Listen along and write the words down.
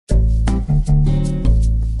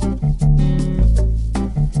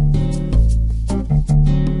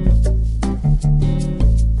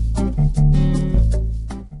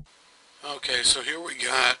Okay, so here we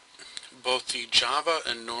got both the Java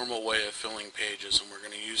and normal way of filling pages, and we're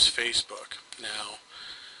going to use Facebook. Now,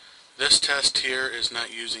 this test here is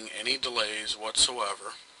not using any delays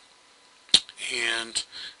whatsoever, and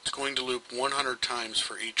it's going to loop 100 times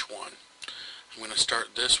for each one. I'm going to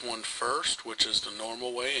start this one first, which is the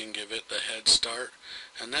normal way, and give it the head start,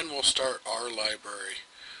 and then we'll start our library,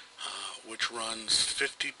 which runs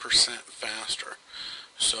 50% faster.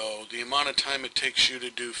 So the amount of time it takes you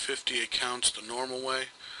to do 50 accounts the normal way,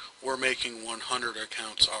 we're making 100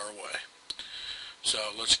 accounts our way. So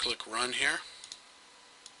let's click run here.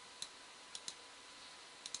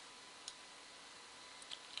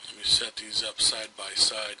 Let me set these up side by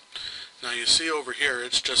side. Now you see over here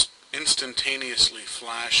it's just instantaneously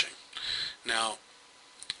flashing. Now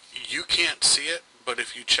you can't see it, but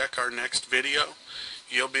if you check our next video,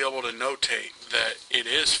 you'll be able to notate that it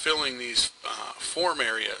is filling these form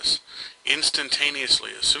areas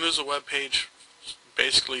instantaneously. As soon as the web page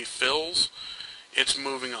basically fills, it's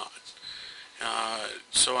moving on.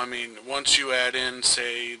 So I mean, once you add in,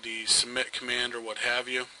 say, the submit command or what have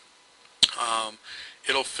you,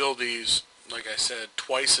 it'll fill these, like I said,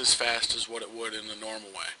 twice as fast as what it would in the normal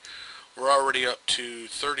way. We're already up to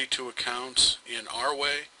 32 accounts in our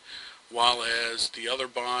way, while as the other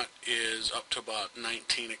bot is up to about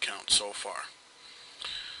 19 accounts so far.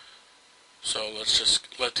 So let's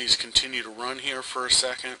just let these continue to run here for a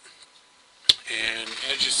second. And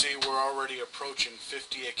as you see, we're already approaching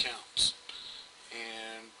 50 accounts.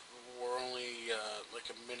 And we're only like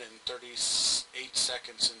a minute and 38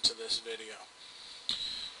 seconds into this video.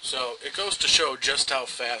 So it goes to show just how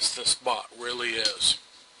fast this bot really is.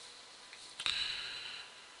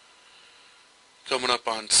 Coming up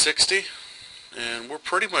on 60, and we're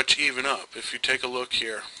pretty much even up. If you take a look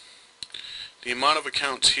here, the amount of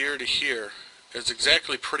accounts here to here is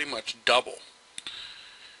exactly pretty much double.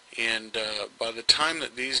 And by the time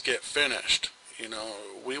that these get finished, you know,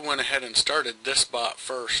 we went ahead and started this bot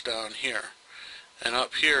first down here, and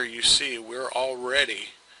up here you see we're already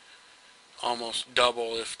almost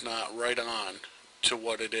double, if not right on, to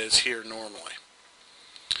what it is here normally.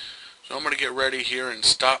 So I'm going to get ready here and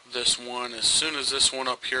stop this one. As soon as this one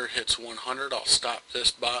up here hits 100, I'll stop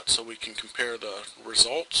this bot so we can compare the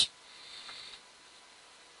results.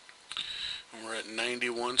 And we're at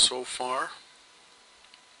 91 so far.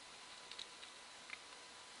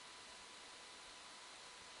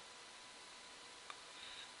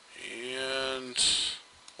 And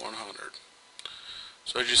 100.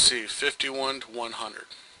 So as you see, 51 to 100.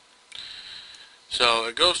 So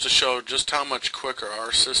it goes to show just how much quicker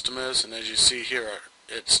our system is, and as you see here,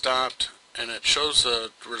 it stopped, and it shows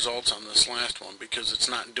the results on this last one because it's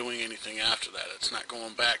not doing anything after that. It's not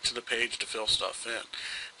going back to the page to fill stuff in.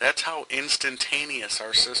 That's how instantaneous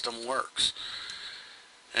our system works.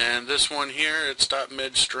 And this one here, it stopped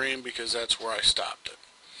midstream because that's where I stopped it.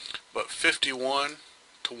 But 51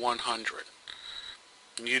 to 100.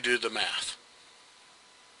 You do the math.